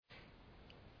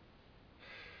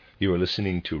You are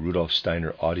listening to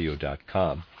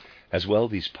rudolfsteineraudio.com. As well,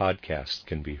 these podcasts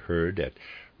can be heard at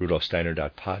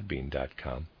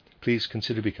rudolfsteiner.podbean.com. Please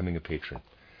consider becoming a patron.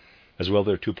 As well,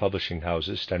 there are two publishing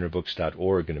houses,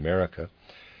 steinerbooks.org in America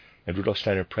and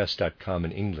rudolfsteinerpress.com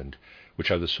in England, which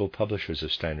are the sole publishers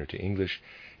of Steiner to English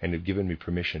and have given me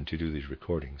permission to do these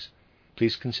recordings.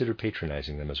 Please consider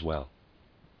patronizing them as well.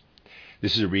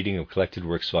 This is a reading of Collected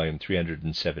Works, Volume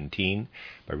 317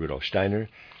 by Rudolf Steiner,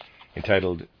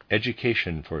 entitled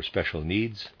Education for Special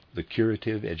Needs, the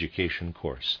Curative Education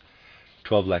Course.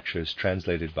 12 lectures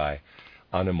translated by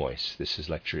Anna Moyse. This is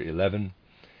Lecture 11,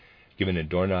 given in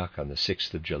Dornach on the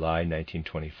 6th of July,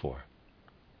 1924.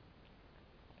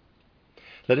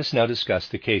 Let us now discuss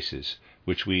the cases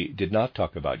which we did not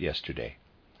talk about yesterday.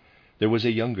 There was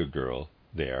a younger girl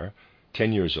there,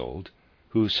 10 years old,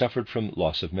 who suffered from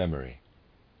loss of memory.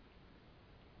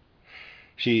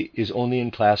 She is only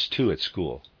in class 2 at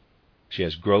school. She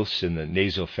has growths in the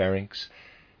nasopharynx,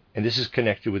 and this is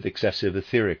connected with excessive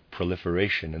etheric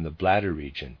proliferation in the bladder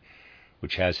region,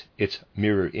 which has its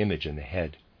mirror image in the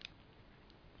head.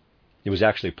 It was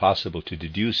actually possible to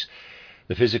deduce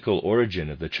the physical origin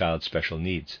of the child's special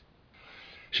needs.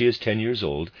 She is 10 years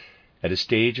old, at a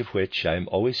stage of which I am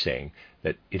always saying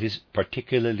that it is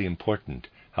particularly important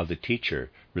how the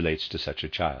teacher relates to such a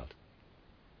child.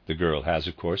 The girl has,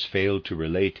 of course, failed to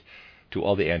relate to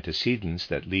all the antecedents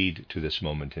that lead to this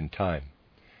moment in time.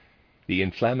 The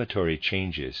inflammatory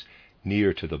changes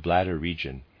near to the bladder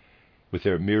region, with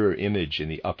their mirror image in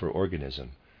the upper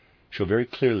organism, show very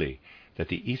clearly that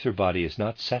the ether body is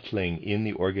not settling in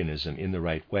the organism in the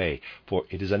right way, for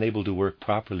it is unable to work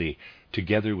properly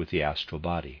together with the astral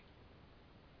body.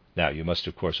 Now, you must,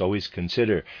 of course, always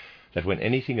consider that when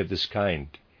anything of this kind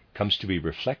comes to be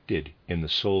reflected in the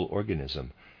soul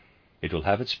organism, it will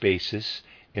have its basis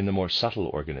in the more subtle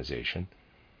organization,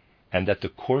 and that the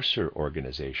coarser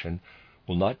organization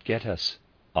will not get us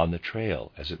on the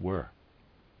trail, as it were.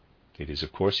 It is,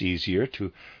 of course, easier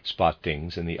to spot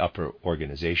things in the upper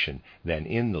organization than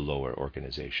in the lower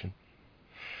organization.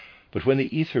 But when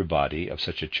the ether body of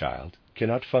such a child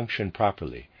cannot function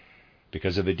properly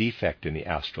because of a defect in the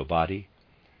astral body,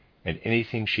 and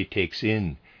anything she takes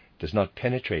in does not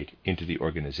penetrate into the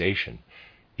organization,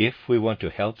 if we want to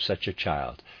help such a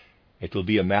child, it will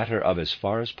be a matter of, as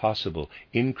far as possible,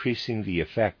 increasing the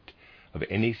effect of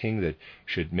anything that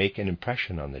should make an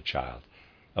impression on the child,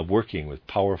 of working with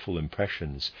powerful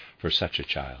impressions for such a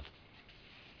child.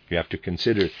 You have to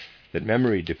consider that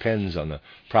memory depends on the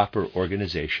proper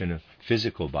organization of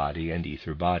physical body and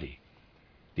ether body.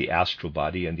 The astral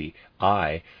body and the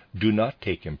I do not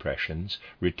take impressions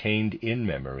retained in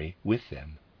memory with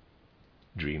them.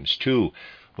 Dreams, too,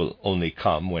 will only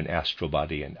come when astral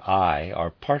body and I are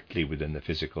partly within the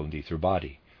physical and ether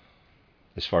body.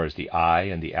 As far as the I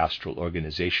and the astral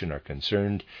organization are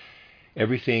concerned,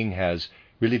 everything has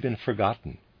really been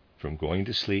forgotten from going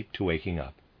to sleep to waking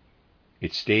up.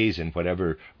 It stays in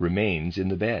whatever remains in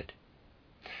the bed.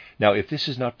 Now, if this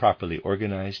is not properly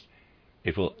organized,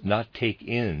 it will not take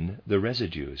in the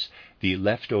residues, the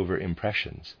leftover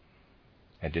impressions,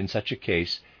 and in such a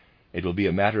case, it will be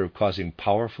a matter of causing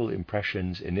powerful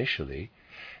impressions initially,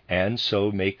 and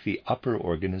so make the upper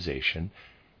organization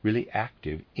really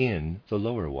active in the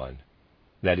lower one.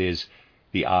 That is,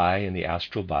 the I and the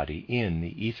astral body in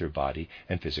the ether body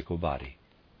and physical body.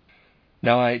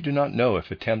 Now, I do not know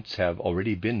if attempts have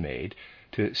already been made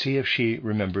to see if she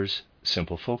remembers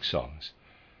simple folk songs.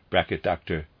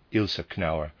 Dr. Ilse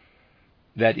Knauer.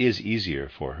 That is easier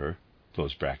for her.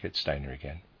 Steiner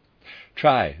again.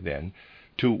 Try, then,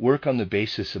 to work on the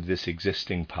basis of this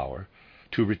existing power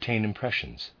to retain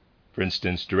impressions. For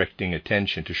instance, directing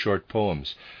attention to short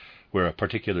poems where a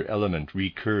particular element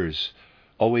recurs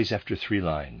always after 3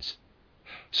 lines,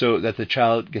 so that the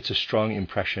child gets a strong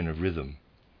impression of rhythm.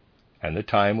 And the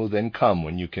time will then come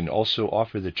when you can also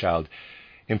offer the child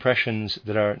impressions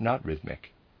that are not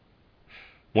rhythmic.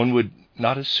 One would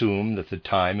not assume that the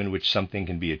time in which something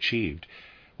can be achieved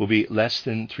will be less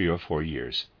than 3 or 4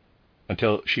 years,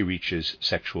 until she reaches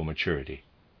sexual maturity.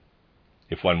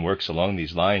 If one works along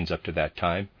these lines up to that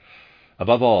time,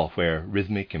 above all where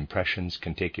rhythmic impressions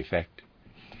can take effect,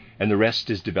 and the rest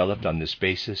is developed on this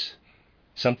basis,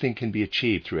 something can be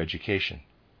achieved through education.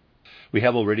 We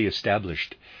have already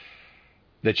established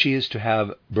that she is to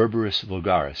have Berberis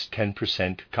vulgaris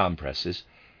 10% compresses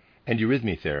and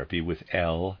eurythmotherapy with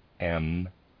LMSU.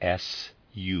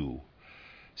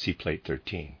 See plate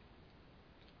 13.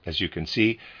 As you can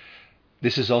see,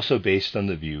 this is also based on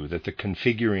the view that the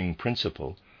configuring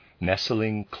principle,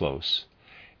 nestling close,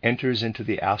 enters into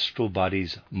the astral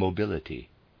body's mobility,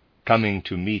 coming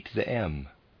to meet the M.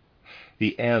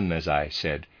 The M, as I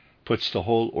said, puts the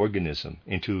whole organism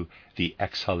into the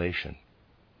exhalation,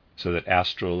 so that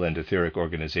astral and etheric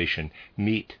organization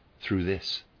meet through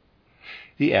this.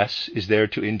 The S is there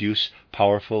to induce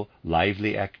powerful,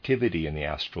 lively activity in the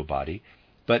astral body,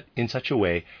 but in such a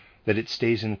way that it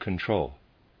stays in control,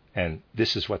 and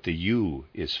this is what the U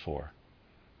is for.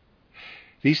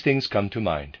 These things come to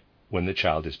mind when the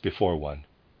child is before one.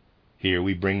 Here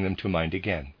we bring them to mind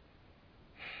again.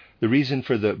 The reason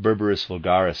for the Berberis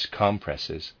vulgaris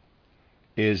compresses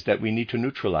is that we need to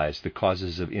neutralize the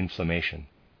causes of inflammation,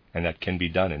 and that can be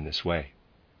done in this way.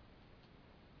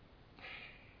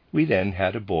 We then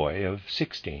had a boy of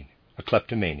 16, a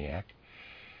kleptomaniac,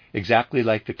 exactly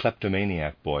like the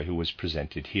kleptomaniac boy who was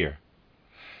presented here.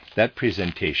 That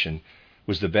presentation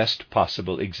was the best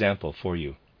possible example for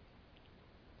you.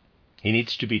 He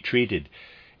needs to be treated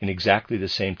in exactly the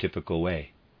same typical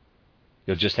way.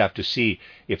 You'll just have to see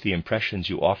if the impressions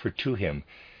you offer to him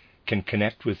can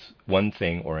connect with one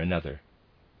thing or another.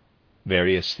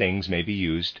 Various things may be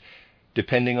used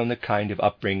depending on the kind of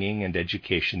upbringing and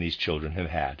education these children have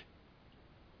had.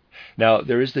 Now,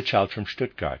 there is the child from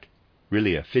Stuttgart,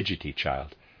 really a fidgety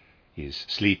child. He is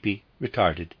sleepy,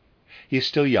 retarded. He is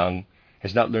still young,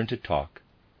 has not learned to talk,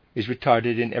 is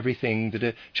retarded in everything that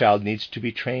a child needs to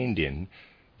be trained in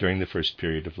during the first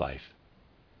period of life.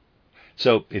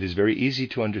 So it is very easy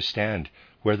to understand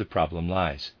where the problem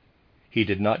lies. He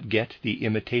did not get the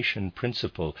imitation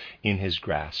principle in his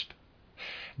grasp,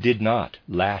 did not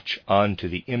latch on to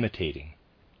the imitating.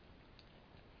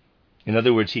 In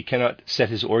other words, he cannot set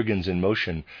his organs in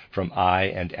motion from eye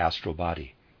and astral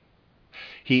body.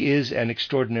 He is an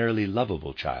extraordinarily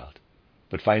lovable child,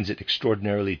 but finds it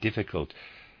extraordinarily difficult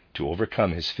to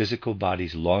overcome his physical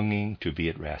body's longing to be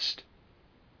at rest.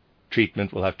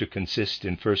 Treatment will have to consist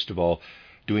in, first of all,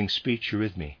 doing speech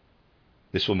eurythmy.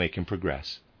 This will make him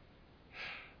progress.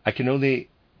 I can only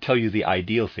tell you the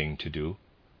ideal thing to do.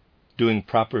 Doing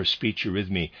proper speech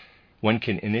eurythmy, one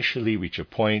can initially reach a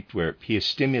point where he is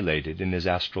stimulated in his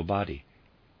astral body,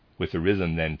 with the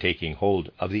rhythm then taking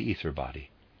hold of the ether body.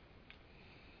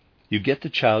 You get the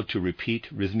child to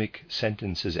repeat rhythmic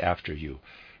sentences after you,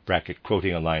 bracket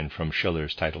quoting a line from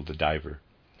Schiller's title The Diver,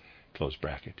 close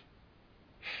bracket.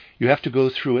 You have to go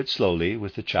through it slowly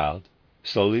with the child,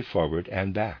 slowly forward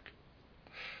and back.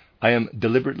 I am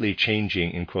deliberately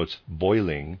changing, in quotes,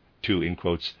 boiling to, in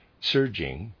quotes,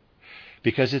 surging,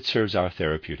 because it serves our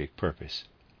therapeutic purpose.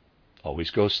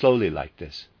 Always go slowly like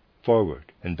this,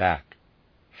 forward and back.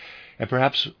 And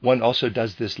perhaps one also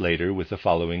does this later with the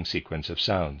following sequence of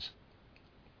sounds.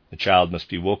 The child must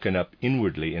be woken up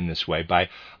inwardly in this way by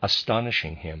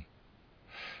astonishing him.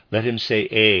 Let him say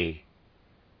A,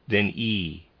 then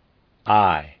E,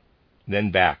 I,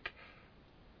 then back.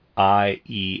 I,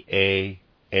 E, A,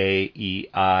 E,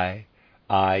 I,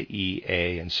 E,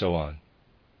 A, and so on.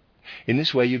 In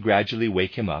this way you gradually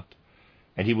wake him up,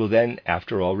 and he will then,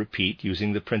 after all, repeat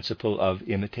using the principle of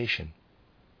imitation.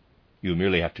 You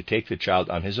merely have to take the child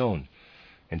on his own,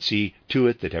 and see to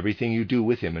it that everything you do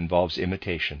with him involves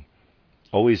imitation,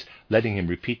 always letting him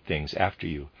repeat things after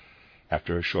you,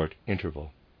 after a short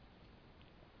interval.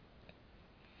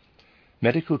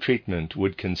 Medical treatment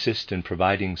would consist in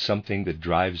providing something that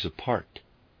drives apart,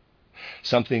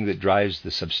 something that drives the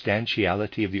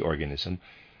substantiality of the organism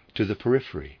to the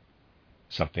periphery,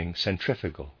 something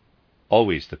centrifugal,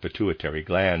 always the pituitary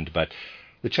gland, but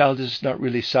the child is not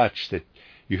really such that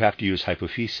you have to use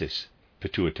hypophysis,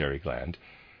 pituitary gland,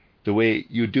 the way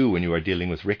you do when you are dealing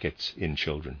with rickets in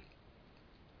children,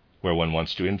 where one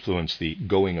wants to influence the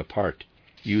going apart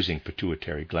using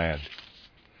pituitary gland.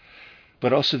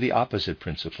 But also the opposite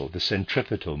principle, the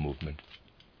centripetal movement.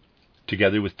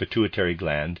 Together with pituitary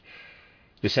gland,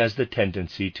 this has the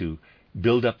tendency to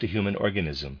build up the human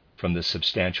organism from the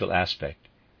substantial aspect,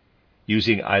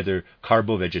 using either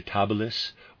carbo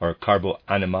vegetabilis or carbo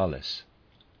animalis.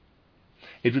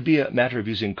 It would be a matter of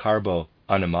using carbo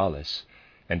animalis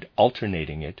and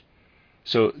alternating it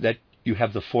so that you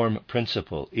have the form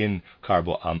principle in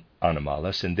carbo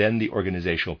animalis and then the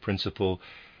organizational principle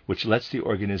which lets the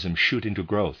organism shoot into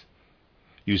growth,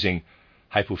 using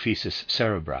hypophysis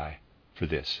cerebri for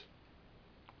this.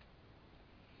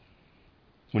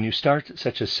 When you start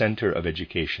such a center of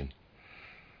education,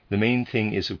 the main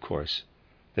thing is, of course,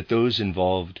 that those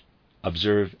involved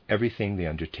observe everything they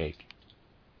undertake.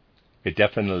 It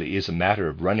definitely is a matter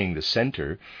of running the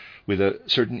center with a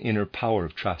certain inner power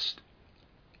of trust.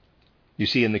 You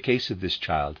see, in the case of this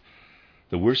child,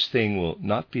 the worst thing will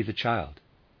not be the child.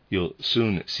 You'll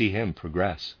soon see him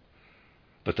progress.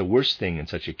 But the worst thing in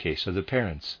such a case are the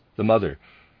parents, the mother,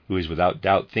 who is without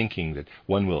doubt thinking that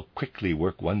one will quickly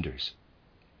work wonders.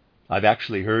 I've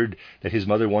actually heard that his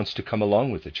mother wants to come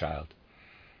along with the child.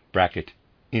 Bracket,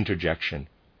 interjection,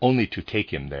 only to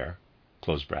take him there.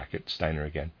 Close bracket, Steiner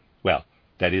again. Well,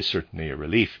 that is certainly a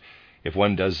relief if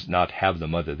one does not have the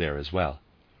mother there as well.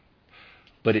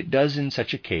 But it does in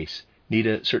such a case need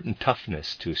a certain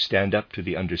toughness to stand up to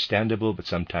the understandable but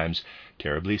sometimes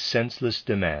terribly senseless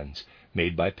demands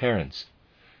made by parents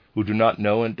who do not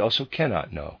know and also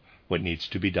cannot know what needs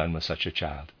to be done with such a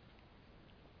child.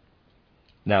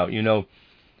 Now, you know,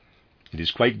 it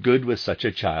is quite good with such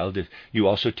a child if you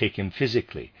also take him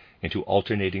physically into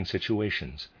alternating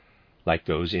situations, like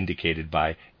those indicated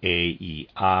by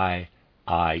AEI,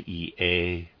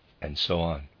 IEA, and so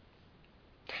on.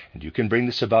 And you can bring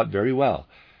this about very well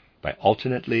by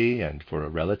alternately and for a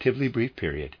relatively brief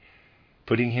period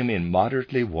putting him in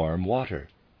moderately warm water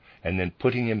and then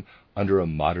putting him under a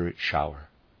moderate shower.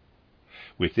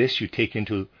 With this you take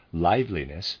into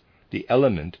liveliness the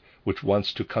element which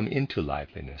wants to come into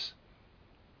liveliness.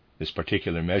 This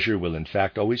particular measure will in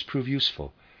fact always prove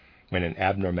useful when an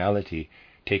abnormality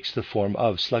takes the form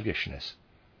of sluggishness,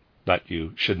 but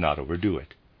you should not overdo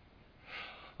it.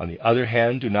 On the other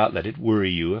hand, do not let it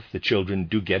worry you if the children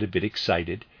do get a bit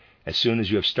excited as soon as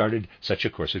you have started such a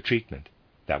course of treatment.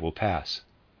 That will pass.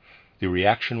 The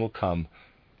reaction will come,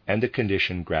 and the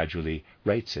condition gradually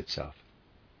rights itself.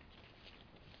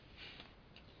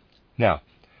 Now,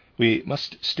 we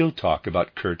must still talk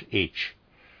about Kurt H.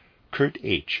 Kurt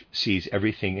H. sees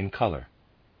everything in color.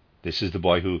 This is the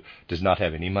boy who does not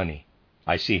have any money.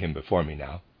 I see him before me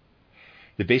now.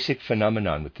 The basic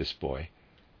phenomenon with this boy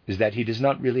is that he does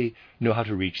not really know how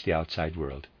to reach the outside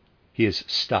world. He is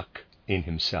stuck in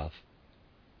himself.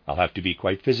 I'll have to be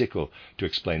quite physical to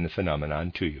explain the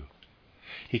phenomenon to you.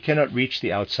 He cannot reach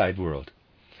the outside world,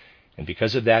 and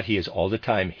because of that he is all the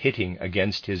time hitting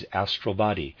against his astral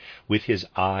body with his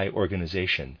eye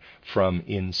organization from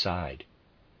inside,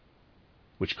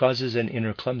 which causes an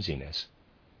inner clumsiness,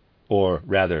 or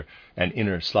rather an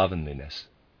inner slovenliness.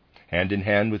 Hand in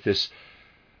hand with this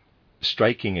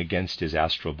striking against his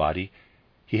astral body,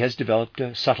 he has developed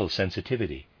a subtle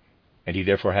sensitivity, and he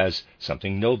therefore has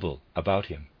something noble about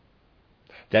him.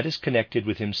 That is connected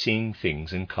with him seeing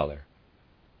things in color.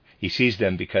 He sees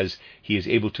them because he is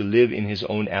able to live in his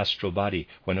own astral body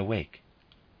when awake.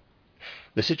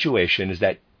 The situation is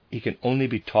that he can only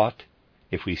be taught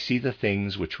if we see the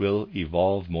things which will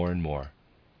evolve more and more,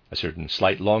 a certain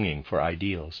slight longing for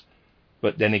ideals,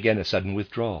 but then again a sudden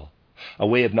withdrawal, a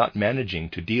way of not managing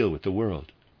to deal with the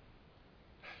world.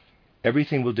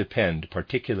 Everything will depend,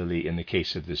 particularly in the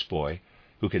case of this boy,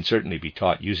 who can certainly be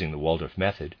taught using the Waldorf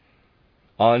method,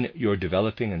 on your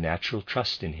developing a natural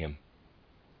trust in him.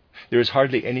 There is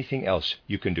hardly anything else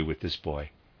you can do with this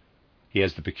boy. He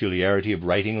has the peculiarity of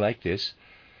writing like this.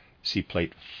 See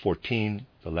plate 14,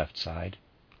 the left side.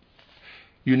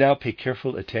 You now pay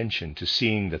careful attention to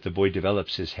seeing that the boy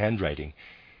develops his handwriting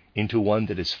into one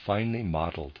that is finely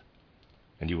modeled,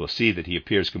 and you will see that he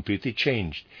appears completely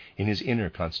changed in his inner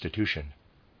constitution.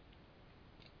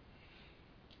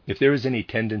 If there is any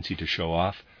tendency to show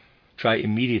off, try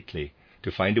immediately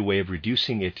to find a way of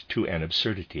reducing it to an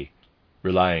absurdity,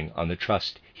 relying on the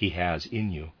trust he has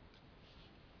in you.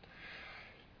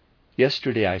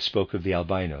 Yesterday I spoke of the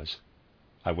albinos.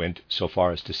 I went so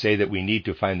far as to say that we need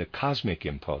to find the cosmic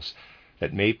impulse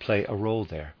that may play a role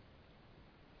there.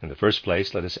 In the first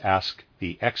place, let us ask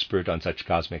the expert on such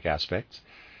cosmic aspects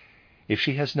if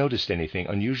she has noticed anything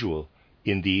unusual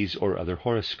in these or other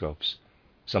horoscopes,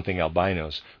 something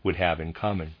albinos would have in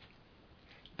common.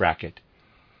 Bracket,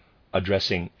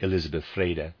 addressing Elizabeth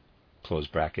Freda, close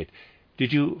bracket,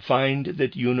 did you find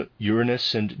that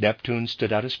Uranus and Neptune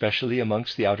stood out especially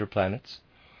amongst the outer planets?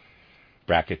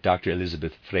 Bracket, Dr.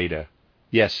 Elizabeth Freda,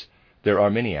 yes, there are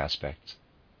many aspects.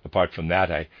 Apart from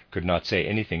that, I could not say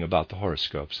anything about the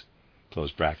horoscopes.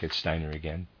 Close bracket, Steiner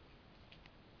again.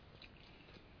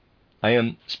 I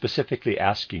am specifically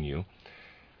asking you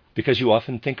because you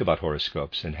often think about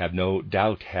horoscopes and have no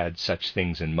doubt had such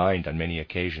things in mind on many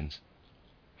occasions.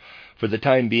 For the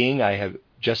time being, I have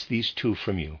just these two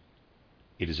from you.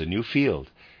 It is a new field,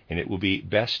 and it will be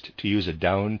best to use a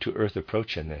down-to-earth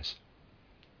approach in this.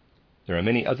 There are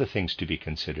many other things to be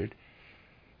considered,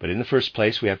 but in the first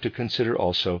place we have to consider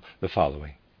also the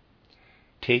following.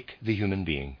 Take the human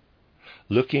being.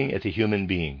 Looking at the human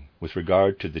being with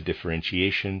regard to the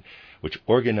differentiation which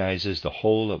organizes the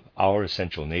whole of our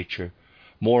essential nature,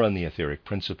 more on the etheric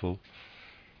principle,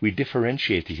 we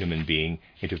differentiate the human being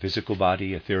into physical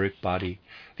body, etheric body,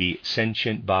 the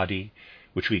sentient body,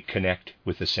 which we connect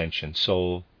with the sentient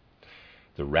soul,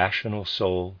 the rational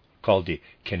soul, called the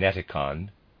kineticon,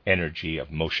 energy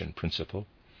of motion principle,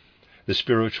 the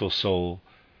spiritual soul,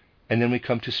 And then we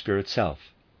come to spirit self,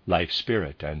 life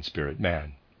spirit, and spirit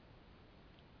man.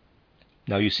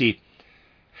 Now you see,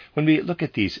 when we look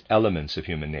at these elements of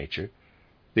human nature,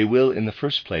 they will, in the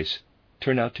first place,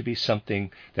 turn out to be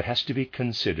something that has to be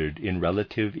considered in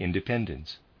relative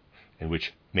independence, and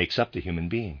which makes up the human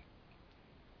being.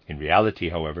 In reality,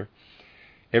 however,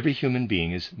 every human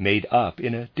being is made up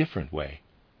in a different way.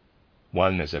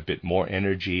 One has a bit more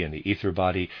energy in the ether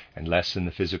body and less in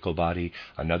the physical body.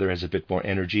 Another has a bit more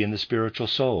energy in the spiritual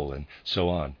soul, and so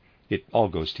on. It all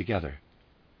goes together.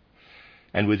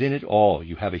 And within it all,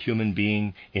 you have a human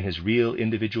being in his real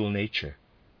individual nature,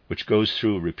 which goes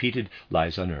through repeated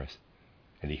lives on earth.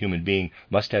 And the human being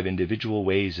must have individual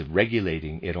ways of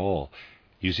regulating it all,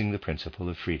 using the principle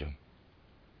of freedom.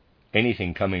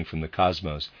 Anything coming from the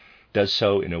cosmos does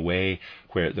so in a way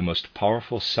where the most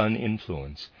powerful sun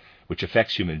influence, which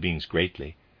affects human beings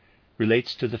greatly,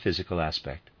 relates to the physical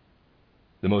aspect.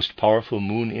 The most powerful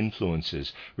moon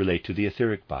influences relate to the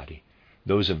etheric body,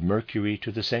 those of Mercury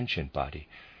to the sentient body,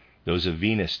 those of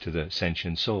Venus to the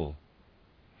sentient soul.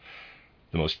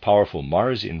 The most powerful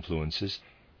Mars influences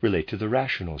relate to the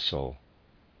rational soul.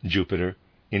 Jupiter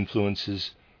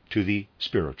influences to the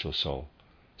spiritual soul.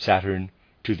 Saturn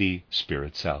to the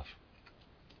spirit self.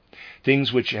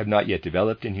 Things which have not yet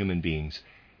developed in human beings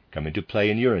come into play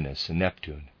in Uranus and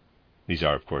Neptune. These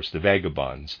are, of course, the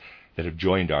vagabonds that have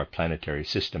joined our planetary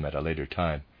system at a later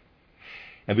time.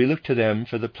 And we look to them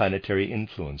for the planetary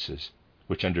influences,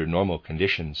 which under normal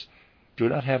conditions do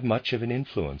not have much of an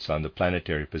influence on the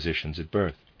planetary positions at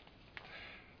birth.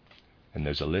 And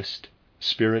there's a list: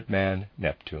 Spirit Man,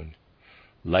 Neptune;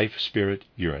 Life Spirit,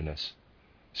 Uranus;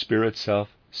 Spirit Self,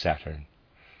 Saturn;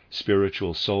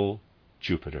 Spiritual Soul,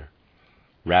 Jupiter;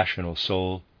 Rational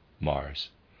Soul, Mars;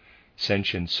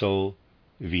 Sentient Soul,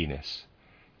 Venus;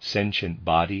 Sentient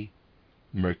Body,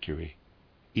 Mercury;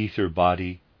 Ether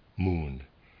Body, Moon;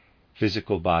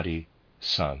 Physical Body,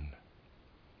 Sun.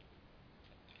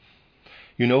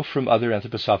 You know from other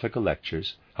anthroposophical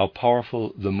lectures how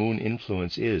powerful the moon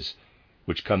influence is,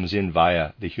 which comes in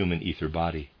via the human ether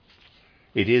body.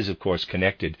 It is, of course,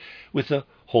 connected with the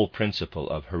whole principle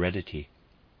of heredity.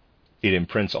 It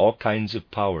imprints all kinds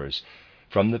of powers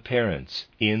from the parents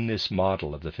in this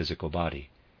model of the physical body.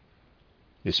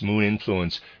 This moon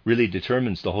influence really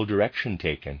determines the whole direction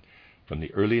taken from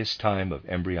the earliest time of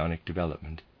embryonic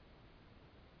development.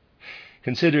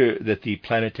 Consider that the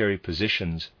planetary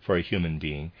positions for a human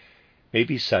being may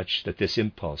be such that this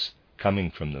impulse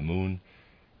coming from the moon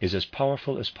is as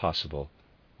powerful as possible,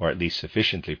 or at least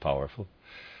sufficiently powerful,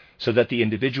 so that the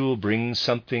individual brings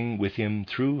something with him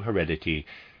through heredity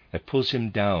that pulls him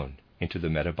down into the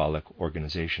metabolic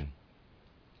organization.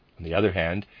 On the other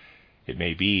hand, it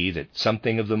may be that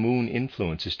something of the moon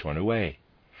influence is torn away,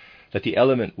 that the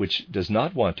element which does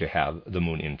not want to have the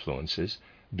moon influences,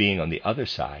 being on the other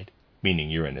side,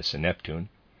 meaning Uranus and Neptune,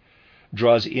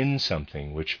 draws in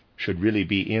something which should really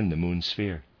be in the moon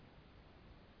sphere.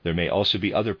 There may also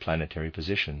be other planetary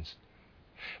positions,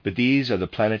 but these are the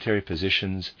planetary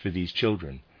positions for these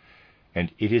children,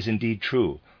 and it is indeed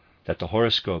true that the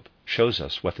horoscope shows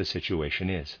us what the situation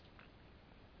is.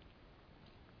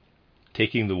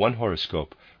 Taking the one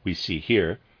horoscope we see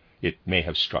here, it may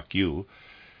have struck you.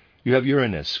 You have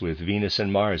Uranus with Venus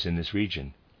and Mars in this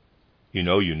region. You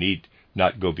know you need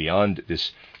not go beyond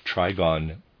this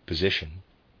trigon position.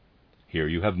 Here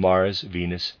you have Mars,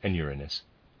 Venus, and Uranus.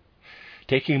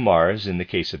 Taking Mars in the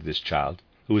case of this child,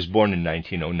 who was born in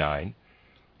 1909,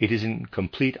 it is in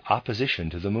complete opposition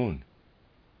to the moon.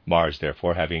 Mars,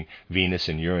 therefore, having Venus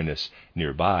and Uranus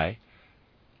nearby,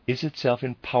 is itself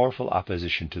in powerful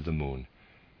opposition to the moon.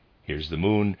 Here's the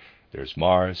moon, there's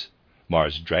Mars.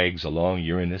 Mars drags along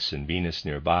Uranus and Venus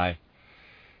nearby.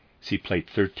 See plate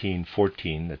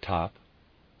 13-14, the top.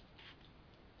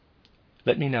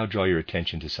 Let me now draw your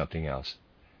attention to something else.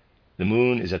 The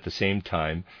moon is at the same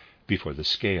time before the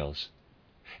scales,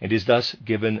 and is thus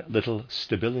given little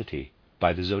stability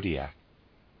by the zodiac.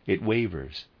 It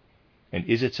wavers, and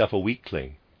is itself a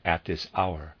weakling at this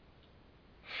hour.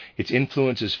 Its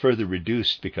influence is further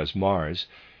reduced because Mars,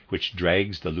 which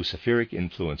drags the Luciferic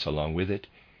influence along with it,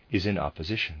 is in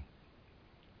opposition.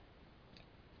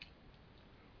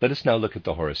 Let us now look at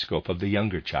the horoscope of the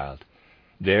younger child.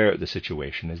 There the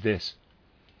situation is this.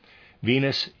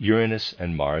 Venus, Uranus,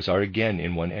 and Mars are again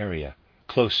in one area,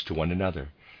 close to one another,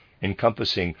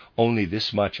 encompassing only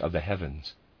this much of the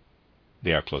heavens.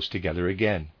 They are close together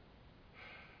again.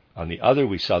 On the other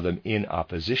we saw them in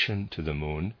opposition to the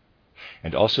moon,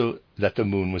 and also that the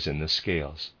moon was in the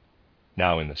scales.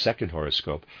 Now in the second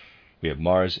horoscope we have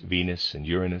Mars, Venus, and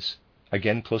Uranus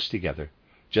again close together,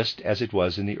 just as it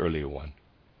was in the earlier one.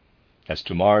 As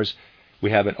to Mars,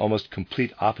 we have an almost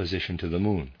complete opposition to the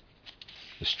moon.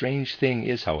 The strange thing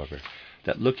is, however,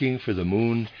 that looking for the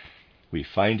moon, we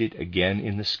find it again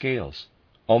in the scales,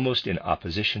 almost in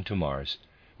opposition to Mars,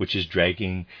 which is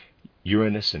dragging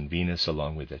Uranus and Venus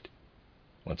along with it.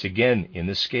 Once again in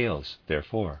the scales,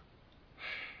 therefore.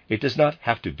 It does not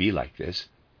have to be like this,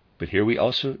 but here we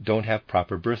also don't have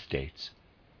proper birth dates.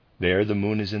 There the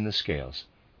moon is in the scales,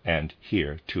 and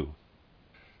here too.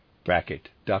 Bracket,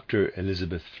 Dr.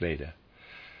 Elizabeth Fleda.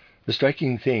 The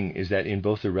striking thing is that in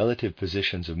both the relative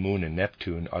positions of Moon and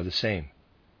Neptune are the same.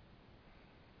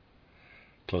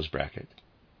 Close bracket.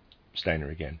 Steiner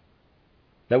again.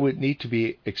 That would need to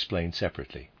be explained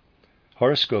separately.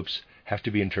 Horoscopes have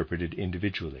to be interpreted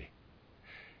individually.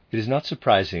 It is not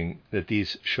surprising that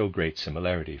these show great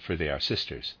similarity, for they are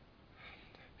sisters.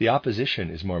 The opposition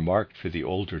is more marked for the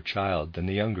older child than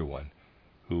the younger one,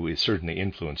 who is certainly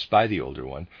influenced by the older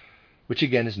one, which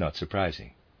again is not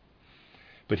surprising.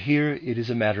 But here it is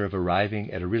a matter of arriving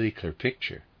at a really clear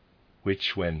picture,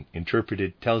 which, when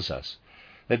interpreted, tells us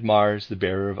that Mars, the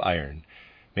bearer of iron,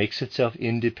 makes itself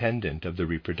independent of the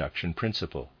reproduction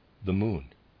principle, the moon.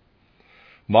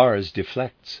 Mars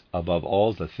deflects above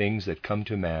all the things that come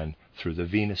to man through the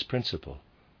Venus principle,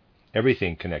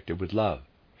 everything connected with love.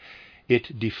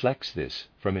 It deflects this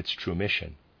from its true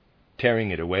mission,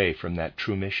 tearing it away from that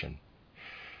true mission,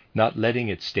 not letting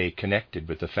it stay connected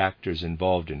with the factors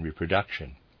involved in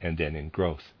reproduction and then in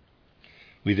growth.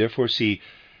 We therefore see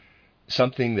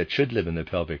something that should live in the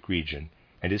pelvic region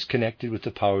and is connected with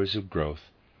the powers of growth,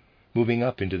 moving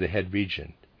up into the head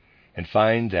region, and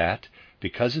find that,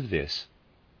 because of this,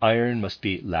 iron must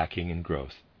be lacking in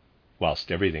growth,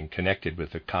 whilst everything connected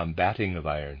with the combating of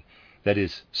iron, that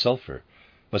is, sulfur,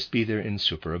 must be there in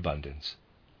superabundance.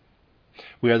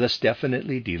 We are thus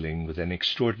definitely dealing with an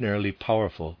extraordinarily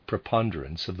powerful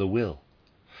preponderance of the will,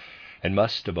 and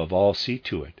must above all see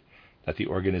to it that the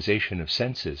organization of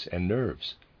senses and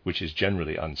nerves, which is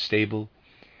generally unstable,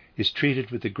 is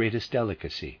treated with the greatest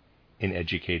delicacy in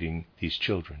educating these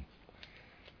children.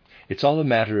 It's all a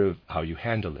matter of how you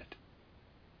handle it.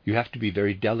 You have to be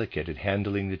very delicate at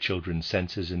handling the children's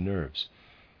senses and nerves,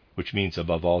 which means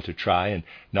above all to try and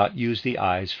not use the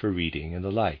eyes for reading and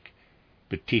the like,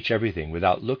 but teach everything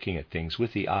without looking at things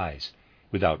with the eyes,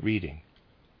 without reading.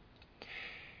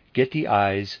 Get the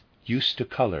eyes used to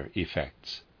color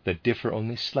effects that differ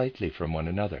only slightly from one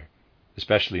another,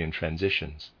 especially in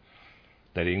transitions,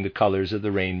 letting the colors of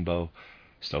the rainbow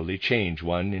slowly change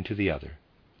one into the other,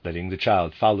 letting the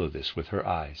child follow this with her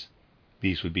eyes.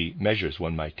 These would be measures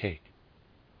one might take.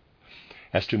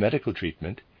 As to medical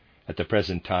treatment, at the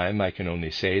present time I can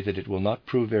only say that it will not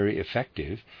prove very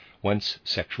effective once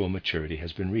sexual maturity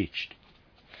has been reached.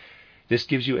 This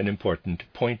gives you an important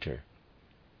pointer,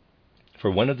 for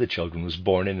one of the children was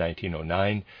born in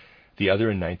 1909, the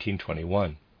other in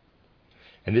 1921,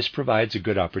 and this provides a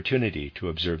good opportunity to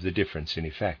observe the difference in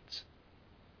effects.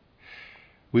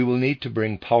 We will need to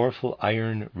bring powerful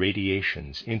iron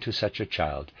radiations into such a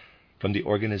child from the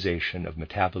organization of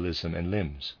metabolism and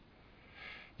limbs.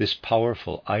 This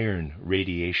powerful iron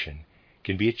radiation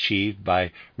can be achieved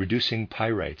by reducing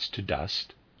pyrites to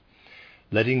dust,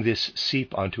 letting this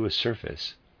seep onto a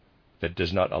surface that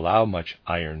does not allow much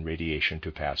iron radiation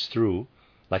to pass through,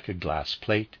 like a glass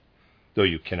plate, though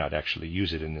you cannot actually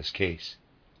use it in this case.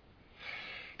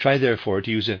 Try therefore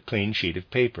to use a clean sheet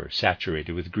of paper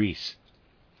saturated with grease.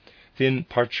 Thin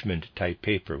parchment-type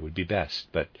paper would be best,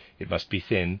 but it must be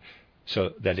thin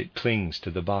so that it clings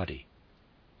to the body.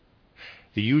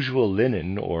 The usual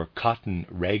linen or cotton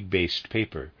rag-based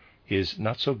paper is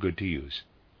not so good to use.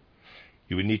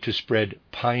 You would need to spread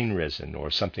pine resin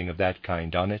or something of that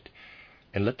kind on it,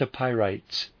 and let the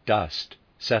pyrites dust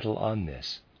settle on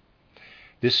this.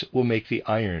 This will make the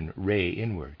iron ray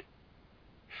inward.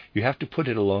 You have to put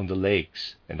it along the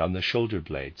legs and on the shoulder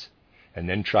blades, and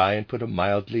then try and put a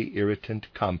mildly irritant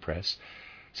compress,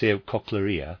 say of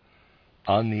cochlearia,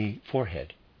 on the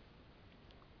forehead.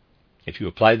 If you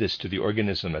apply this to the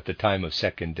organism at the time of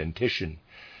second dentition,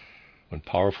 when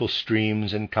powerful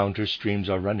streams and counter-streams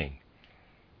are running,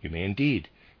 you may indeed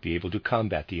be able to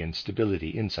combat the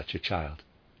instability in such a child.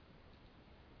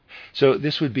 So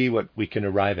this would be what we can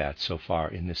arrive at so far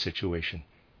in this situation.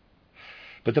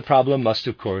 But the problem must,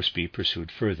 of course, be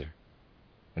pursued further.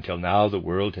 Until now, the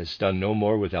world has done no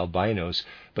more with albinos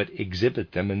but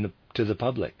exhibit them to the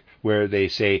public, where they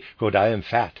say, quote, "I am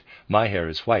fat, my hair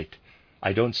is white,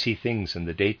 I don't see things in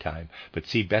the daytime, but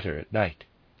see better at night,"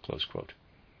 close quote.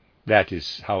 That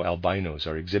is how albinos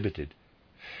are exhibited.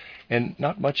 And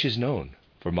not much is known,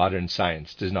 for modern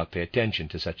science does not pay attention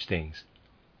to such things.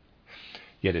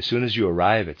 Yet as soon as you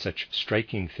arrive at such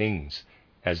striking things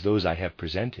as those I have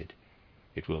presented,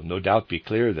 it will no doubt be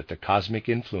clear that the cosmic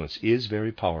influence is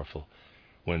very powerful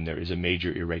when there is a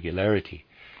major irregularity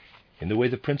in the way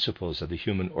the principles of the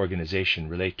human organization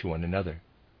relate to one another.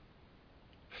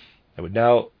 I would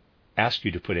now ask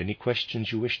you to put any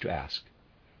questions you wish to ask.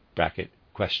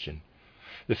 Question.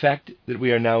 The fact that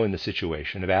we are now in the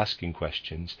situation of asking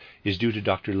questions is due to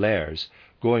Dr. Lairs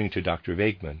going to Dr.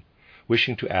 Weigmann,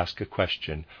 wishing to ask a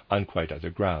question on quite other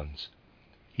grounds.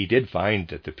 He did find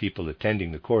that the people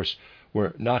attending the course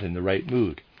were not in the right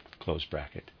mood.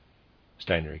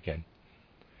 Steiner again.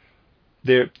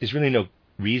 There is really no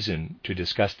reason to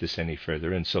discuss this any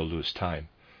further and so lose time.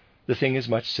 The thing is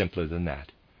much simpler than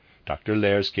that. Dr.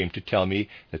 Lairs came to tell me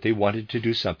that they wanted to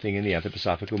do something in the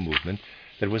anthroposophical movement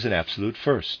that was an absolute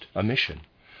first, a mission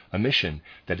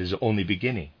that is only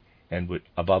beginning and would,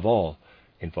 above all,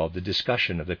 involve the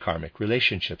discussion of the karmic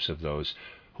relationships of those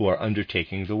who are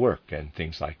undertaking the work and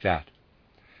things like that.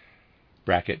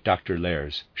 Dr.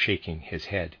 Lairs shaking his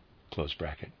head.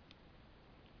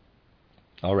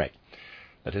 All right,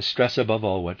 let us stress above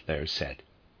all what Lairs said.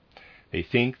 They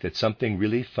think that something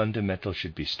really fundamental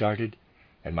should be started,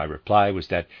 and my reply was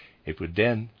that it would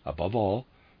then, above all,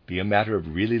 be a matter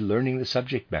of really learning the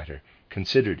subject matter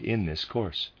considered in this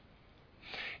course.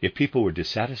 If people were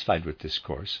dissatisfied with this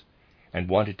course and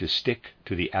wanted to stick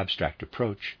to the abstract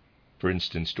approach, for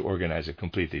instance, to organize a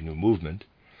completely new movement,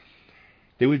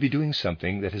 they would be doing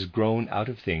something that has grown out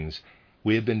of things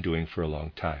we have been doing for a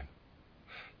long time.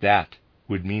 That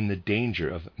would mean the danger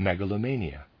of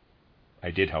megalomania.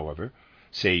 I did, however,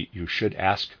 say you should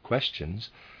ask questions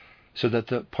so that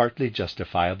the partly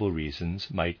justifiable reasons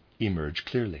might emerge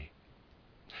clearly.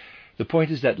 The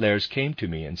point is that Lairs came to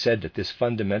me and said that this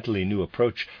fundamentally new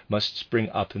approach must spring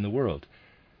up in the world,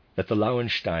 that the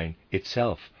Lowenstein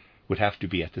itself would have to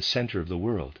be at the center of the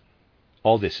world.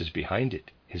 All this is behind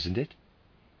it, isn't it?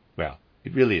 Well,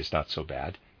 it really is not so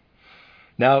bad.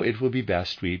 Now it will be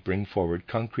best we bring forward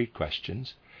concrete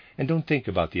questions and don't think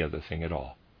about the other thing at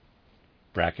all.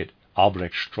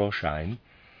 Albrecht Stroschein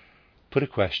put a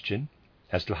question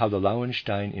as to how the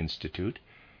Lowenstein Institute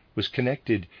was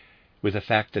connected with the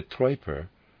fact that Treuper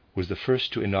was the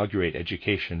first to inaugurate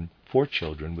education for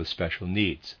children with special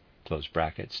needs.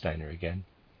 Steiner again.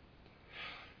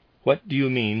 What do you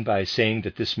mean by saying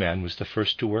that this man was the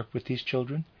first to work with these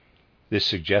children? This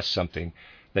suggests something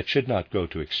that should not go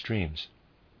to extremes.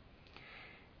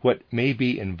 What may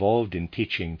be involved in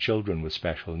teaching children with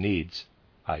special needs,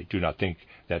 I do not think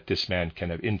that this man can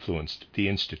have influenced the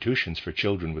institutions for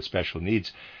children with special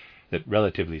needs that,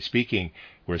 relatively speaking,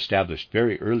 were established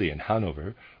very early in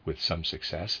Hanover with some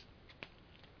success.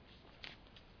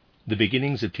 The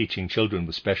beginnings of teaching children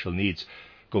with special needs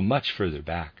go much further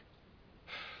back.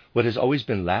 What has always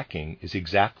been lacking is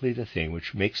exactly the thing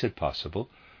which makes it possible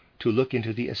to look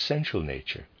into the essential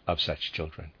nature of such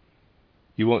children.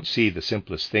 You won't see the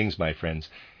simplest things, my friends,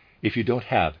 if you don't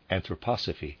have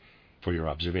anthroposophy for your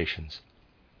observations.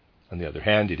 On the other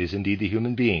hand, it is indeed the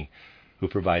human being who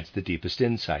provides the deepest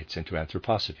insights into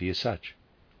anthroposophy as such.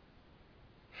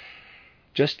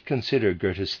 Just consider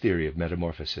Goethe's theory of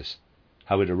metamorphosis,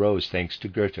 how it arose thanks to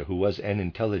Goethe, who was an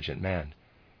intelligent man.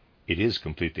 It is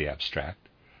completely abstract,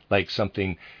 like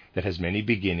something that has many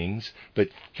beginnings, but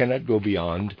cannot go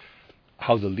beyond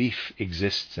how the leaf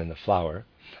exists in the flower,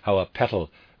 how a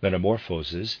petal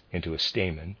metamorphoses into a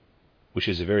stamen, which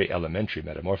is a very elementary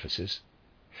metamorphosis,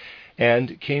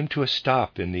 and came to a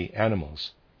stop in the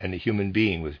animals and the human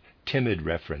being with timid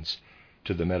reference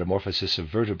to the metamorphosis of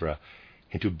vertebra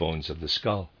into bones of the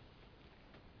skull.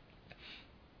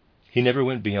 He never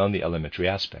went beyond the elementary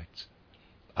aspects.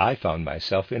 I found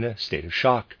myself in a state of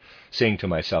shock, saying to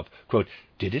myself, quote,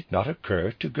 "Did it not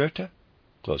occur to Goethe?"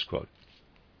 Close quote.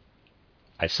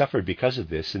 I suffered because of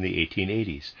this in the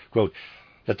 1880s, quote,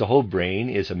 that the whole brain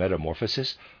is a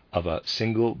metamorphosis of a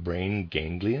single brain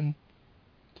ganglion.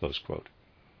 Close quote.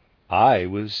 I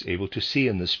was able to see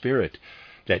in the spirit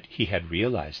that he had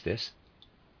realized this,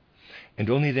 and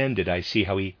only then did I see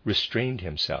how he restrained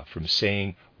himself from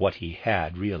saying what he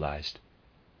had realized.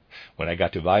 When I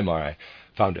got to Weimar, I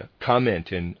found a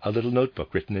comment in a little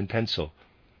notebook written in pencil,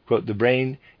 quote, "The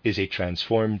brain is a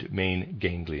transformed main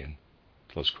ganglion."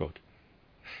 Close quote.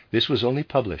 This was only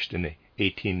published in the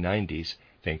 1890s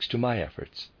thanks to my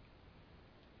efforts.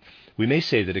 We may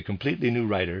say that a completely new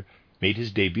writer made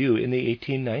his debut in the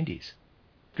 1890s.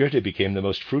 Goethe became the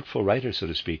most fruitful writer, so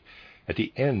to speak, at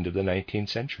the end of the 19th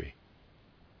century.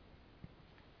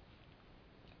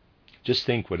 Just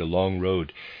think what a long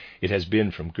road it has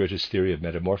been from Goethe's theory of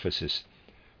metamorphosis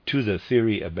to the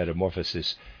theory of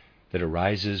metamorphosis that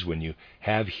arises when you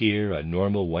have here a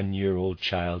normal 1-year-old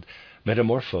child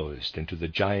metamorphosed into the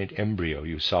giant embryo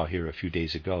you saw here a few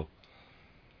days ago.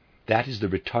 That is the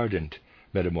retardant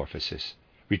metamorphosis,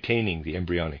 retaining the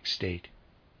embryonic state.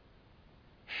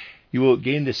 You will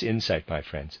gain this insight, my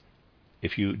friends,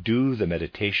 if you do the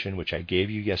meditation which I gave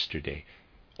you yesterday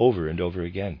over and over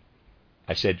again.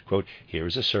 I said, quote, here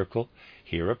is a circle,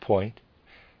 here a point,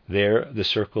 there the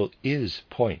circle is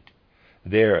point,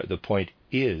 there the point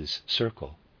is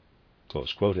circle,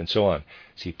 close quote, and so on.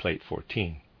 See plate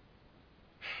 14.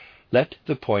 Let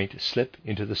the point slip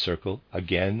into the circle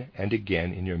again and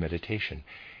again in your meditation.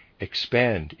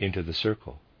 Expand into the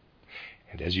circle.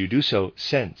 And as you do so,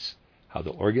 sense how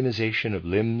the organization of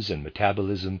limbs and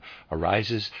metabolism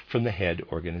arises from the head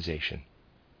organization.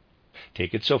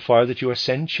 Take it so far that you are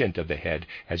sentient of the head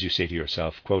as you say to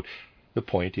yourself, quote, the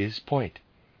point is point,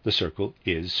 the circle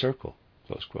is circle,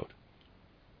 close quote.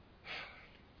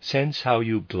 Sense how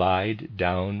you glide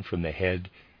down from the head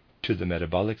to the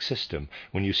metabolic system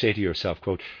when you say to yourself,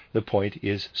 quote, the point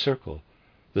is circle,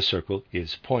 the circle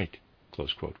is point,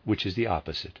 close quote, which is the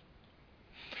opposite.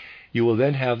 You will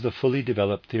then have the fully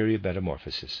developed theory of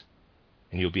metamorphosis,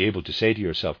 and you'll be able to say to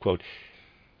yourself, quote,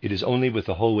 it is only with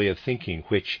the whole way of thinking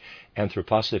which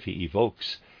anthroposophy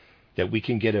evokes that we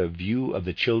can get a view of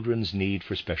the children's need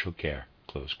for special care,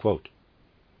 close quote.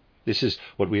 This is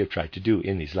what we have tried to do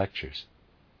in these lectures.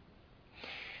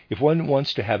 If one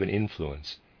wants to have an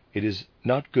influence, it is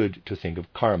not good to think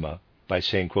of karma by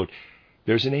saying, quote,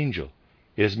 there's an angel.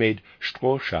 It has made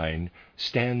Strohschein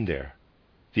stand there.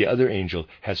 The other angel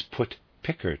has put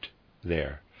Pickert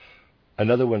there.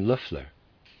 Another one Löffler.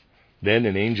 Then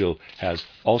an angel has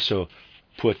also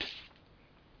put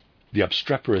the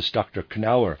obstreperous Dr.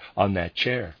 Knauer on that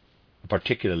chair, a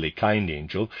particularly kind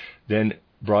angel, then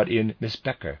brought in Miss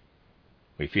Becker.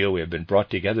 We feel we have been brought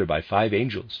together by 5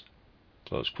 angels.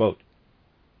 Close quote.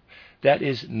 That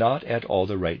is not at all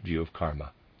the right view of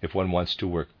karma, if one wants to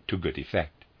work to good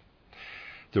effect.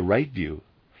 The right view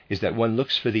is that one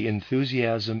looks for the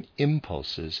enthusiasm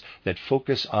impulses that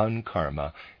focus on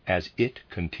karma as it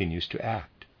continues to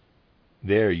act.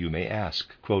 There you may ask,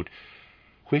 quote,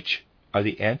 which are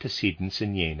the antecedents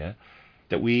in jnana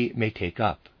that we may take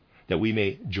up, that we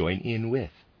may join in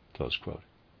with, close quote.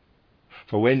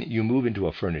 For when you move into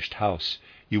a furnished house,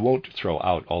 you won't throw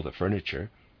out all the furniture,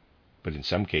 but in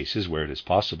some cases where it is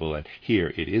possible, and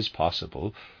here it is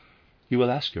possible, you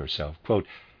will ask yourself, quote,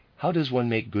 how does one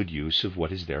make good use of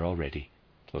what is there already,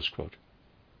 close quote.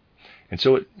 And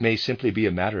so it may simply be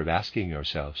a matter of asking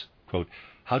yourselves, quote,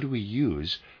 how do we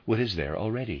use what is there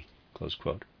already, close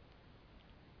quote.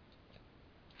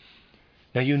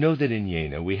 Now you know that in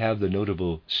Jena we have the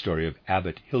notable story of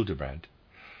Abbot Hildebrand,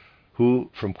 who,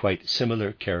 from quite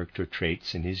similar character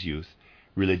traits in his youth,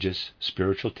 religious,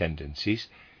 spiritual tendencies,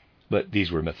 but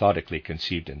these were methodically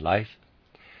conceived in life,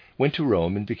 went to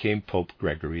Rome and became Pope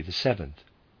Gregory VII,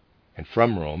 and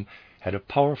from Rome had a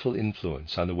powerful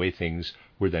influence on the way things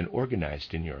were then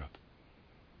organized in Europe.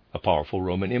 A powerful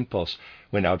Roman impulse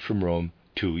went out from Rome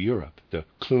to Europe, the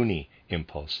Cluny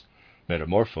impulse,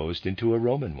 metamorphosed into a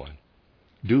Roman one.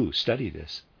 Do study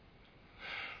this.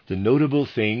 The notable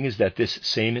thing is that this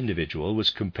same individual was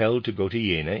compelled to go to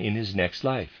Jena in his next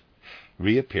life,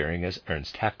 reappearing as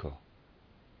Ernst Haeckel.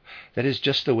 That is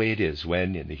just the way it is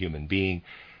when, in the human being,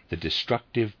 the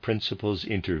destructive principles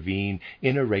intervene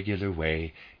in a regular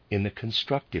way in the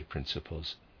constructive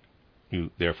principles.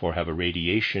 You therefore have a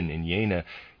radiation in Jena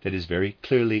that is very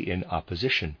clearly in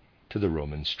opposition to the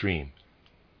Roman stream.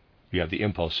 You have the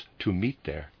impulse to meet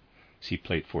there. See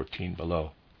plate 14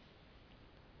 below.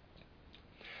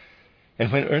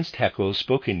 And when Ernst Haeckel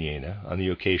spoke in Jena on the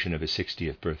occasion of his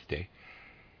 60th birthday,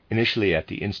 initially at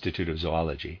the Institute of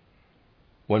Zoology,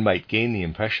 one might gain the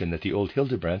impression that the old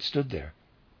Hildebrand stood there.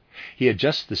 He had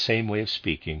just the same way of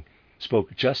speaking,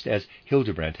 spoke just as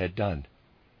Hildebrand had done,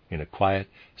 in a quiet,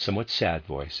 somewhat sad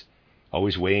voice,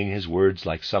 always weighing his words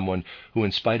like someone who,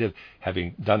 in spite of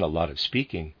having done a lot of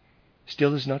speaking,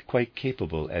 still is not quite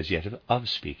capable as yet of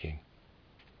speaking.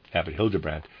 Abbot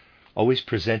Hildebrand always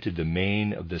presented the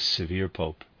mane of the severe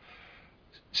pope,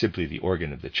 simply the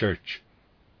organ of the church.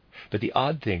 But the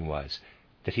odd thing was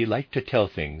that he liked to tell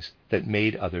things that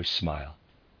made others smile.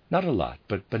 Not a lot,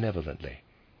 but benevolently.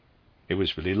 It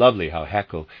was really lovely how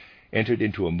Haeckel entered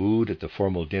into a mood at the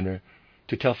formal dinner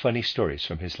to tell funny stories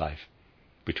from his life,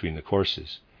 between the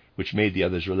courses, which made the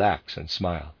others relax and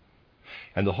smile.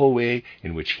 And the whole way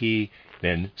in which he,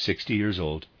 then 60 years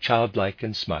old, childlike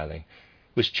and smiling,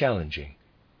 was challenging,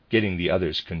 getting the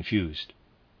others confused.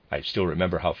 I still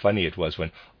remember how funny it was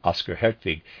when Oscar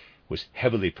Hertwig was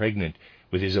heavily pregnant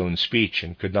with his own speech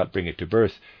and could not bring it to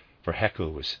birth, for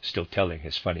Haeckel was still telling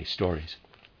his funny stories.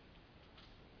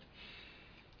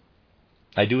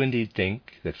 I do indeed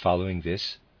think that following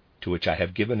this, to which I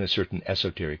have given a certain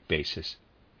esoteric basis,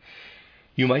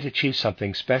 you might achieve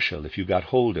something special if you got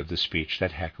hold of the speech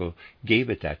that Haeckel gave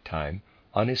at that time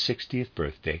on his 60th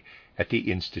birthday at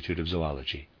the Institute of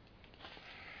Zoology.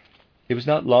 It was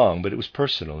not long, but it was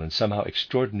personal and somehow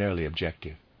extraordinarily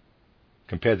objective.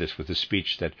 Compare this with the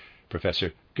speech that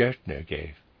Professor Gertner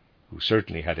gave, who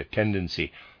certainly had a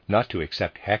tendency not to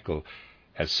accept Haeckel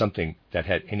as something that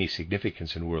had any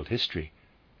significance in world history,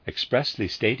 expressly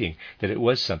stating that it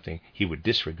was something he would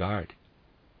disregard.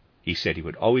 He said he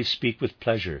would always speak with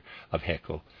pleasure of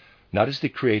Haeckel, not as the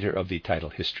creator of the title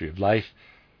History of Life,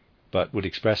 but would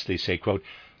expressly say, quote,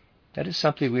 "That is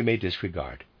something we may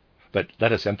disregard, but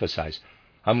let us emphasize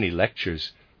how many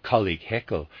lectures colleague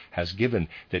Haeckel has given,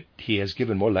 that he has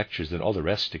given more lectures than all the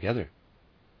rest together,"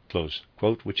 close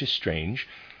quote, which is strange,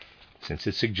 since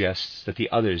it suggests that the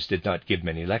others did not give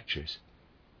many lectures.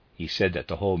 He said that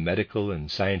the whole medical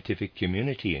and scientific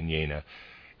community in Jena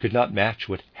could not match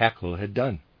what Haeckel had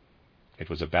done. It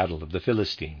was a battle of the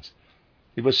Philistines.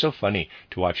 It was so funny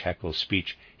to watch Haeckel's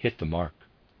speech hit the mark.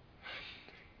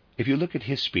 If you look at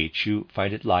his speech, you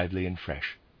find it lively and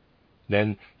fresh.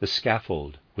 Then the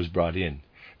scaffold was brought in.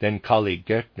 Then colleague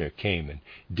Gertner came and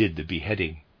did the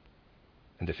beheading.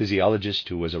 And the physiologist,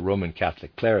 who was a Roman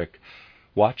Catholic cleric,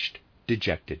 watched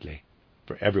dejectedly,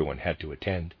 for everyone had to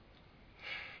attend.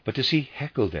 But to see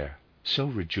Haeckel there, so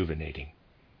rejuvenating.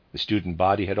 The student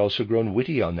body had also grown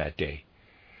witty on that day.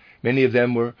 Many of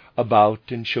them were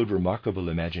about and showed remarkable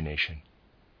imagination.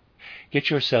 Get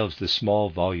yourselves the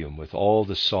small volume with all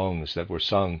the songs that were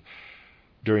sung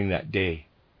during that day,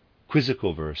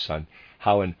 quizzical verse on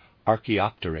how an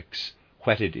Archaeopteryx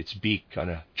whetted its beak on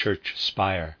a church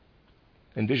spire,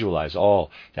 and visualize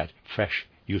all that fresh,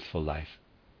 youthful life.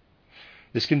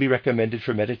 This can be recommended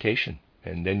for meditation,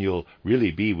 and then you'll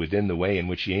really be within the way in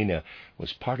which Jena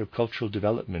was part of cultural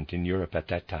development in Europe at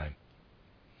that time.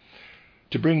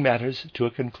 To bring matters to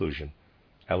a conclusion,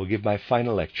 I will give my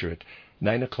final lecture at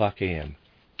 9 o'clock a.m.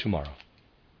 tomorrow,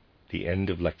 the end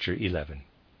of Lecture 11.